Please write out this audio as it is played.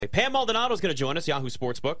Pam Maldonado is going to join us, Yahoo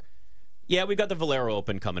Sportsbook. Yeah, we've got the Valero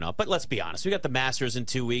Open coming up, but let's be honest. We got the Masters in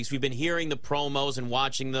 2 weeks. We've been hearing the promos and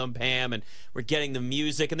watching them, Pam, and we're getting the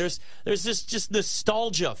music, and there's this just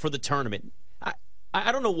nostalgia for the tournament.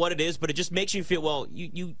 I don't know what it is, but it just makes you feel, well,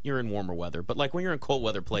 you're in warmer weather, but like when you're in cold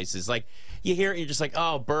weather places, like you hear it and you're just like,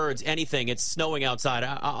 oh, birds, anything. It's snowing outside.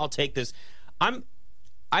 I'll take this. I'm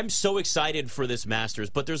so excited for this Masters,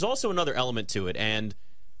 but there's also another element to it, and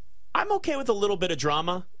I'm okay with a little bit of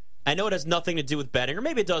drama. I know it has nothing to do with betting, or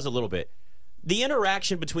maybe it does a little bit. The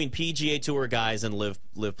interaction between PGA Tour guys and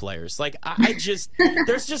live players, like I just,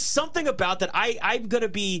 there's just something about that. I'm gonna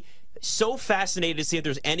be so fascinated to see if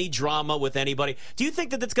there's any drama with anybody. Do you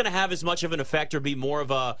think that that's going to have as much of an effect or be more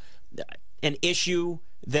of an issue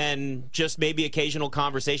than just maybe occasional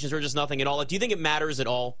conversations or just nothing at all? Like, do you think it matters at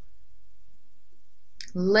all?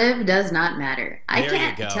 Live does not matter. I There you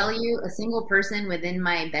can't go. tell you a single person within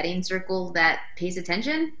my betting circle that pays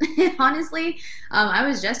attention, honestly. I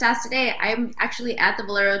was just asked today, I'm actually at the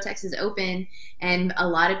Valero Texas Open, and a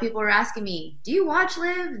lot of people were asking me, do you watch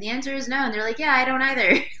Live? The answer is no. And they're like, yeah, I don't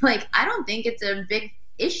either. Like, I don't think it's a big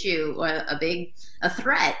issue or a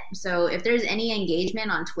threat. So if there's any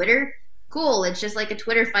engagement on Twitter, cool. It's just like a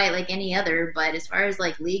Twitter fight like any other. But as far as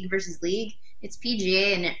like league versus league, it's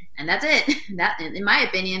PGA, and that's it. That, in my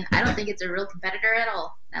opinion, I don't think it's a real competitor at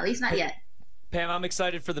all. At least not yet. Pam, I'm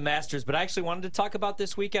excited for the Masters, but I actually wanted to talk about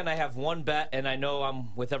this weekend. I have one bet, and I know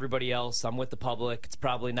I'm with everybody else. I'm with the public. It's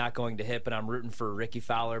probably not going to hit, but I'm rooting for Ricky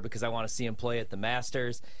Fowler because I want to see him play at the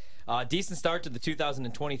Masters. Decent start to the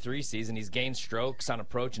 2023 season. He's gained strokes on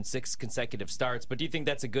approach in 6 consecutive starts, but do you think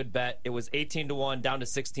that's a good bet? It was 18-1 down to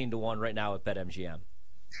 16-1 right now at BetMGM.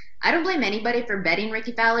 I don't blame anybody for betting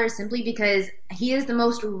Ricky Fowler simply because he is the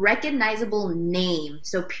most recognizable name.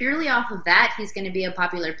 So purely off of that, he's going to be a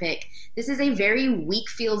popular pick. This is a very weak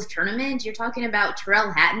field tournament. You're talking about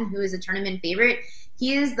Terrell Hatton, who is a tournament favorite.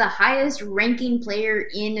 He is the highest ranking player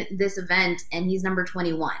in this event, and he's number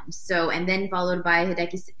 21. So, and then followed by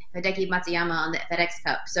Hideki Matsuyama on the FedEx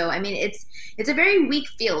Cup. So, I mean, it's a very weak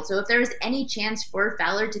field. So if there's any chance for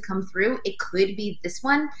Fowler to come through, it could be this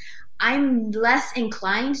one. I'm less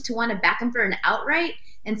inclined to want to back him for an outright,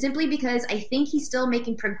 and simply because I think he's still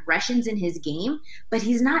making progressions in his game, but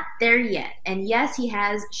he's not there yet. And yes, he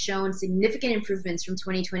has shown significant improvements from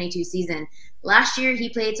 2022 season. Last year, he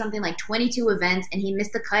played something like 22 events, and he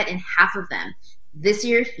missed the cut in half of them. This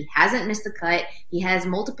year, he hasn't missed the cut. He has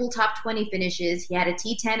multiple top 20 finishes. He had a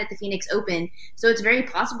T10 at the Phoenix Open, so it's very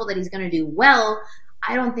possible that he's going to do well.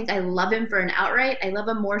 I don't think I love him for an outright. I love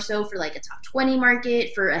him more so for like a top 20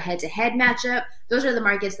 market, for a head-to-head matchup. Those are the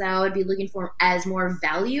markets that I would be looking for as more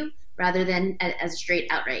value rather than as a straight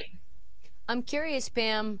outright. I'm curious,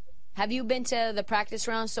 Pam, have you been to the practice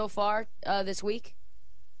round so far this week?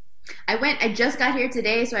 I just got here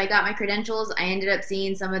today, so I got my credentials. I ended up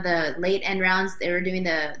seeing some of the late end rounds. They were doing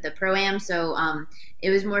the pro-am, so it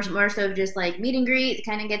was more so just like meet and greet,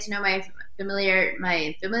 kind of get to know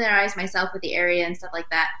familiarize myself with the area and stuff like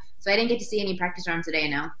that. So I didn't get to see any practice rounds today,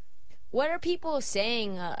 no. What are people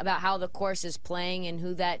saying about how the course is playing and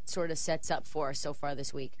who that sort of sets up for so far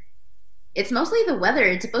this week? It's mostly the weather.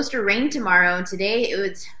 It's supposed to rain tomorrow, and today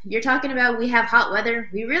you're talking about we have hot weather.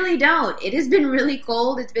 We really don't. It has been really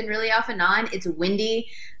cold. It's been really off and on. It's windy,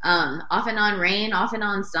 off and on rain, off and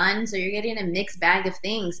on sun. So you're getting a mixed bag of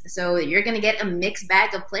things. So you're going to get a mixed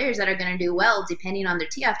bag of players that are going to do well depending on their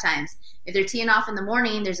tee-off times. If they're teeing off in the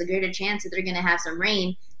morning, there's a greater chance that they're going to have some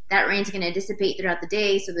rain. That rain's going to dissipate throughout the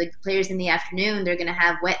day. So the players in the afternoon, they're going to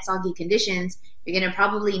have wet, soggy conditions. You're going to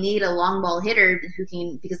probably need a long ball hitter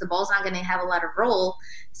because the ball's not going to have a lot of roll.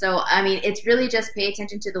 So, I mean, it's really just pay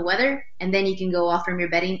attention to the weather, and then you can go off from your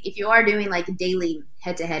betting if you are doing like daily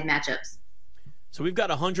head-to-head matchups. So we've got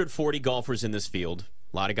 140 golfers in this field.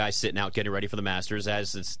 A lot of guys sitting out getting ready for the Masters,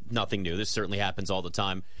 as it's nothing new. This certainly happens all the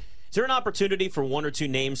time. Is there an opportunity for one or two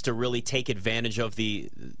names to really take advantage of the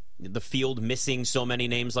field missing so many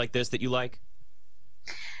names like this that you like?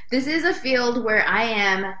 This is a field where I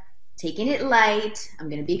am taking it light. I'm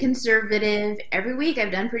going to be conservative. Every week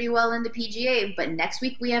I've done pretty well in the PGA, but next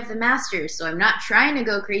week we have the Masters, so I'm not trying to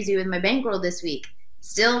go crazy with my bankroll this week.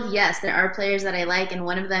 Still, yes, there are players that I like, and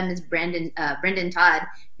one of them is Brendan Todd.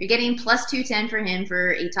 You're getting plus 210 for him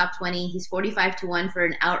for a top 20. He's 45-1 for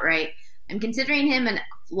an outright. I'm considering him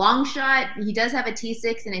long shot. He does have a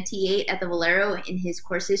T6 and a T8 at the Valero in his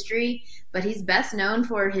course history, but he's best known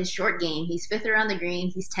for his short game. He's 5th around the green.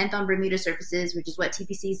 He's 10th on Bermuda surfaces, which is what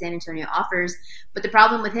TPC San Antonio offers. But the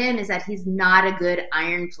problem with him is that he's not a good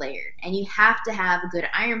iron player. And you have to have a good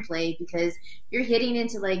iron play because you're hitting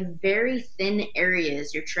into like very thin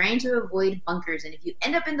areas. You're trying to avoid bunkers. And if you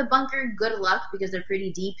end up in the bunker, good luck because they're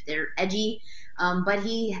pretty deep. They're edgy.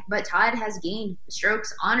 But Todd has gained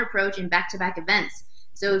strokes on approach in back-to-back events.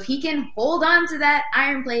 So if he can hold on to that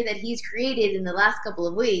iron play that he's created in the last couple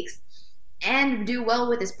of weeks and do well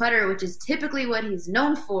with his putter, which is typically what he's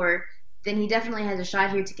known for, then he definitely has a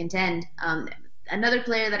shot here to contend. Another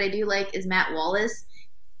player that I do like is Matt Wallace.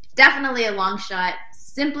 Definitely a long shot,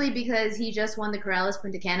 simply because he just won the Corrales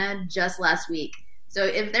Punta Cana just last week. So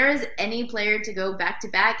if there is any player to go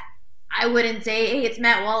back-to-back, I wouldn't say, hey, it's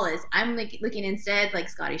Matt Wallace. I'm looking instead like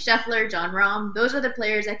Scotty Scheffler, Jon Rahm. Those are the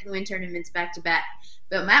players that can win tournaments back-to-back.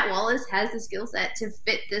 But Matt Wallace has the skill set to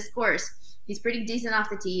fit this course. He's pretty decent off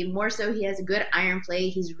the tee. More so, he has a good iron play.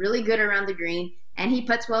 He's really good around the green, and he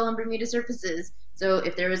putts well on Bermuda surfaces. So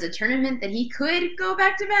if there was a tournament that he could go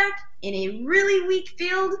back-to-back in a really weak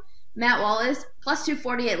field, Matt Wallace, plus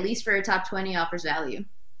 240 at least for a top 20 offers value.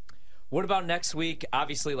 What about next week?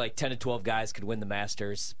 Obviously, like 10 to 12 guys could win the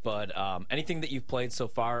Masters, but anything that you've played so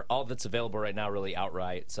far, all that's available right now really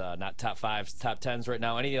outright. It's not top 5s, top 10s right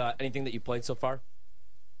now. Anything that you've played so far?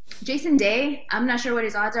 Jason Day, I'm not sure what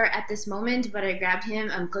his odds are at this moment, but I grabbed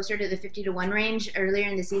him closer to the 50-1 range earlier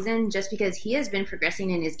in the season just because he has been progressing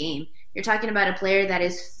in his game. You're talking about a player that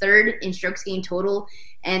is 3rd in strokes gained total,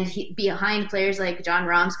 and behind players like Jon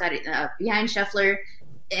Rahm, behind Scheffler,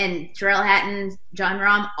 and Tyrrell Hatton, Jon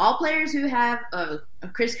Rahm, all players who have,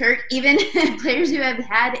 Chris Kirk, even players who have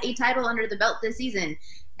had a title under the belt this season.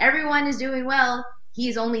 Everyone is doing well.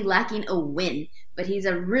 He's only lacking a win, but he's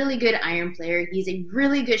a really good iron player. He's a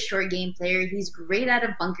really good short game player. He's great out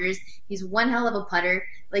of bunkers. He's one hell of a putter.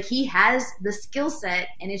 Like, he has the skill set,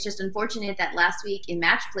 and it's just unfortunate that last week in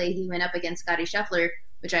match play he went up against Scotty Scheffler,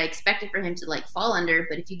 which I expected for him to like fall under.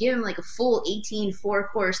 But if you give him like a full 18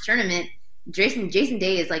 4-course tournament, Jason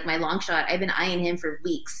Day is like my long shot. I've been eyeing him for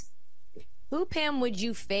weeks. Who, Pam, would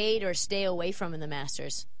you fade or stay away from in the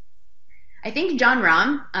Masters? I think Jon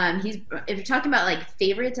Rahm. If you're talking about like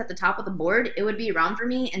favorites at the top of the board, it would be Rahm for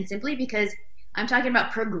me, and simply because I'm talking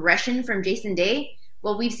about progression from Jason Day.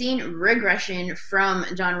 Well, we've seen regression from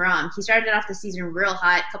Jon Rahm. He started off the season real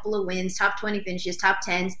hot, couple of wins, top 20 finishes, top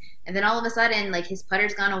 10s, and then all of a sudden, like, his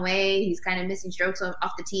putter's gone away. He's kind of missing strokes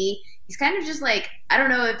off the tee. He's kind of just like, I don't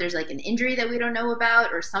know if there's like an injury that we don't know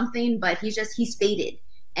about or something, but he's faded.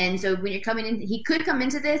 And so when you're coming in, he could come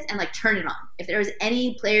into this and like turn it on. If there was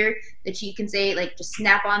any player that you can say like just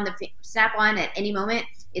snap on at any moment,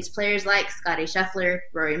 it's players like Scotty Scheffler,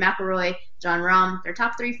 Rory McIlroy, Jon Rahm. They're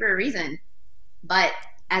top 3 for a reason. But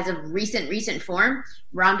as of recent form,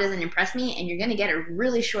 Rahm doesn't impress me, and you're going to get a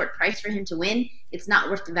really short price for him to win. It's not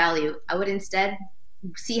worth the value. I would instead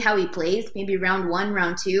see how he plays, maybe round 1,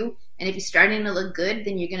 round 2, and if he's starting to look good,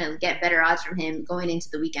 then you're going to get better odds from him going into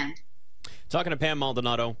the weekend. Talking to Pam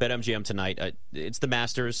Maldonado, BetMGM tonight. It's the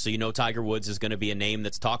Masters, so you know Tiger Woods is going to be a name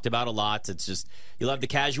that's talked about a lot. It's just, you'll have the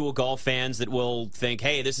casual golf fans that will think,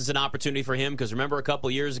 hey, this is an opportunity for him, because remember a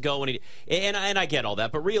couple years ago when and I get all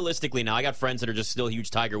that, but realistically now, I got friends that are just still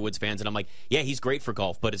huge Tiger Woods fans, and I'm like, yeah, he's great for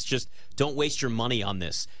golf, but it's just, don't waste your money on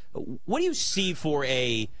this. What do you see for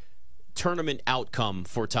a tournament outcome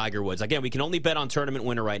for Tiger Woods? Again, we can only bet on tournament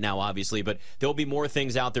winner right now, obviously, but there'll be more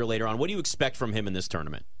things out there later on. What do you expect from him in this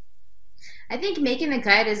tournament? I think making the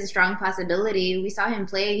cut is a strong possibility. We saw him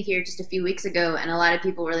play here just a few weeks ago, and a lot of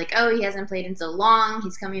people were like, oh, he hasn't played in so long.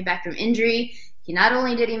 He's coming back from injury. Not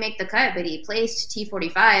only did he make the cut, but he placed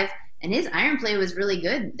T45, and his iron play was really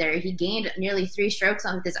good there. He gained nearly 3 strokes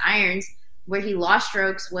on with his irons. Where he lost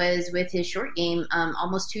strokes was with his short game,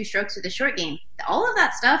 almost 2 strokes with the short game. All of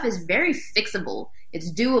that stuff is very fixable.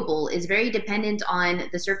 It's doable. It's very dependent on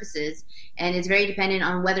the surfaces, and it's very dependent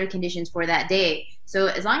on weather conditions for that day. So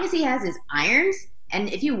as long as he has his irons,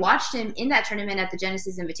 and if you watched him in that tournament at the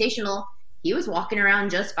Genesis Invitational, he was walking around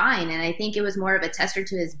just fine. And I think it was more of a tester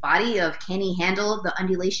to his body of, can he handle the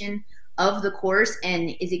undulation of the course, and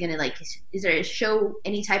is he going to is there a show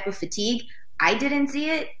any type of fatigue? I didn't see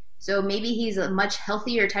it. So maybe he's a much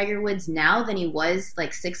healthier Tiger Woods now than he was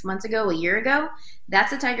like 6 months ago, a year ago.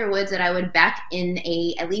 That's a Tiger Woods that I would back in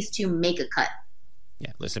at least to make a cut.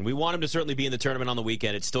 Yeah, listen, we want him to certainly be in the tournament on the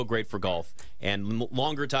weekend. It's still great for golf. And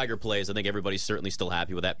longer Tiger plays, I think everybody's certainly still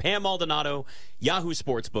happy with that. Pam Maldonado, Yahoo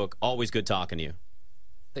Sportsbook, always good talking to you.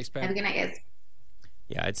 Thanks, Pam. Have a good night, guys.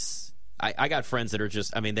 Yeah, I got friends that are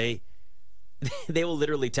just, I mean, they will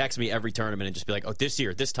literally text me every tournament and just be like, "Oh, this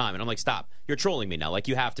year, this time," and I'm like, "Stop! You're trolling me now. Like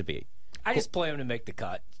you have to be." I just play him to make the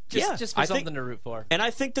cut. Just for something to root for. And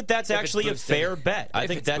I think that's actually a fair bet. I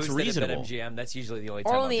think that's reasonable. At MGM, that's usually the only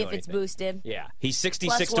time. Only I'll do if it's anything. boosted. Yeah. He's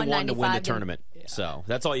 66 to 1 to win the tournament. Yeah. So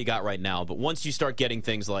that's all you got right now. But once you start getting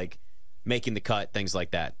things like making the cut, things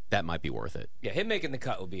like that, that might be worth it. Yeah, him making the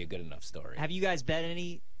cut will be a good enough story. Have you guys bet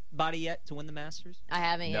anybody yet to win the Masters? I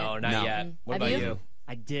haven't yet. No, not yet. What Have about you? you?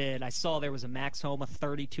 I did. I saw there was a Max Homa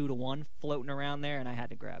 32 to 1 floating around there, and I had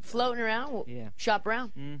to grab it. Floating around? Well, Yeah. shop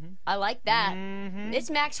around. Mm-hmm. I like that. Mm-hmm. It's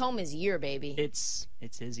Max Homa's year, baby. It's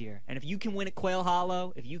his year. And if you can win at Quail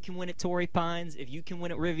Hollow, if you can win at Torrey Pines, if you can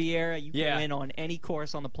win at Riviera, you can win on any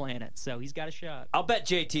course on the planet. So he's got a shot. I'll bet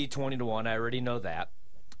JT 20 to 1. I already know that.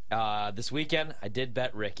 This weekend, I did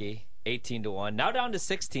bet Ricky 18 to 1. Now down to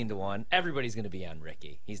 16 to 1. Everybody's going to be on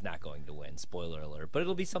Ricky. He's not going to win. Spoiler alert. But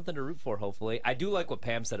it'll be something to root for, hopefully. I do like what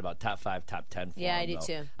Pam said about top 5, top 10 for him, I do though.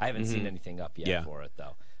 too. I haven't seen anything up yet for it,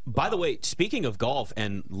 though. By the way, speaking of golf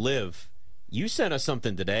and Liv, you sent us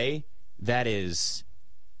something today that is,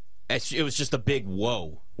 it was just a big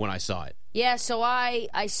whoa when I saw it. Yeah, so I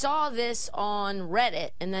saw this on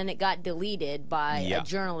Reddit, and then it got deleted by a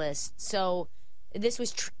journalist. So this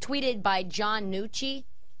was tweeted by John Nucci.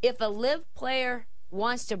 If a live player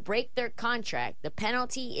wants to break their contract, the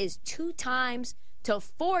penalty is 2 times to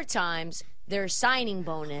 4 times their signing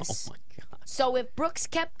bonus. Oh, my God. So if Brooks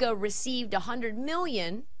Koepka received $100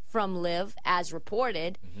 million from Liv, as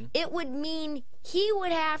reported, it would mean he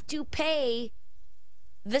would have to pay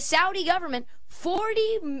the Saudi government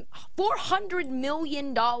 $400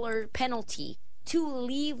 million penalty to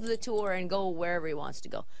leave the tour and go wherever he wants to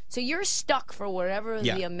go. So you're stuck for whatever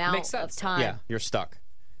the amount of time. Yeah, you're stuck.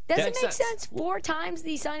 Does it make sense? 4 times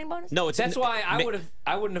the signing bonus? No, That's why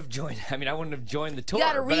I wouldn't have joined. I mean, I wouldn't have joined the tour. You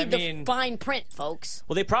got to read but I mean, the fine print, folks.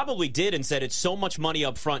 Well, they probably did and said it's so much money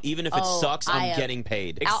up front. Even if it sucks, I'm getting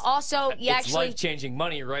paid. Also, you it's actually life-changing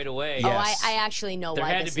money right away. I actually know There why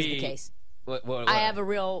had this to is the be- case. What? I have a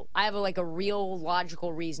real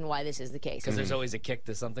logical reason why this is the case. Because there's always a kick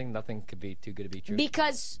to something. Nothing could be too good to be true.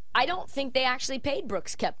 Because I don't think they actually paid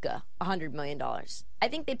Brooks Koepka $100 million. I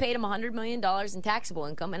think they paid him $100 million in taxable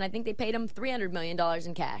income, and I think they paid him $300 million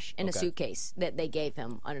in cash in a suitcase that they gave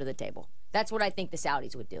him under the table. That's what I think the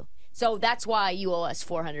Saudis would do. So that's why you owe us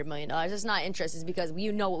 $400 million. It's not interest. It's because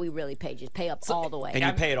you know what we really paid. You pay up all the way. And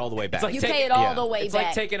you pay it all the way back. like you pay it all the way It's back.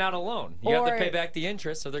 like taking out a loan. You have to pay back the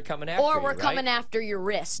interest, so they're coming after you, Or we're right? coming after your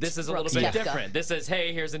wrist. This is a Brooks little bit Koepka. different. This is,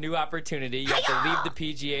 hey, here's a new opportunity. You have to leave the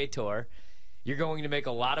PGA Tour. You're going to make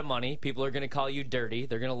a lot of money. People are going to call you dirty.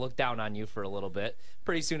 They're going to look down on you for a little bit.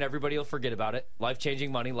 Pretty soon, everybody will forget about it. Life-changing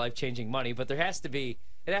money, life-changing money. But it has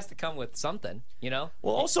to come with something, you know?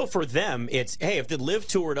 Well, also for them, it's, hey, if the live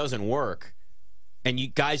tour doesn't work and you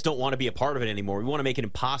guys don't want to be a part of it anymore, we want to make it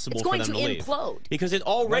impossible for them to leave. It's going to implode. Because it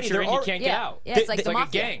already, Once you're in, you can't get Yeah. out. Yeah, it's like It's the like a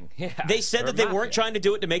mafia. gang. Yeah. They said Or that they mafia. weren't trying to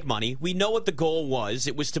do it to make money. We know what the goal was.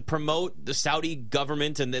 It was to promote the Saudi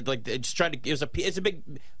government, and it's trying to. It's a big,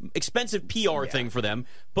 expensive PR thing for them.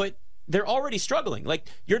 But they're already struggling. Like,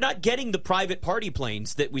 you're not getting the private party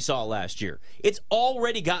planes that we saw last year. It's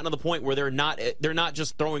already gotten to the point where they're not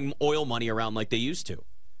just throwing oil money around like they used to.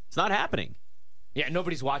 It's not happening. Yeah,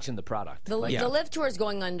 nobody's watching the product. The Live Tour is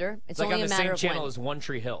going under. It's like only on the a matter same of channel when. as One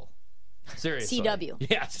Tree Hill. Seriously. CW.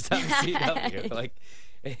 Yeah, it's on CW. Like,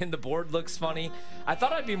 and the board looks funny. I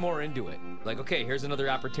thought I'd be more into it. Like, okay, here's another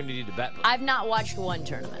opportunity to bet. I've not watched one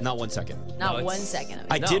tournament. Not 1 second. Not No, 1 second of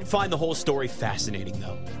it. I did find the whole story fascinating,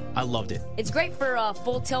 though. I loved it. It's great for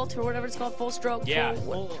full tilt or whatever it's called, full stroke. Yeah.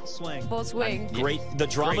 Full swing. Full swing. Great. The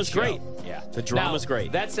drama's great. show. Yeah. The drama's Now,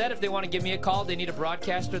 great. That said, if they want to give me a call, they need a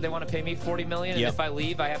broadcaster, they want to pay me $40 million, and Yep. if I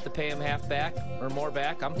leave, I have to pay them half back or more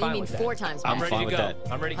back, I'm You fine mean with that. 4 times I'm back. ready Fine to with go.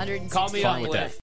 that. I'm ready. 160. Call me Fine up with with that.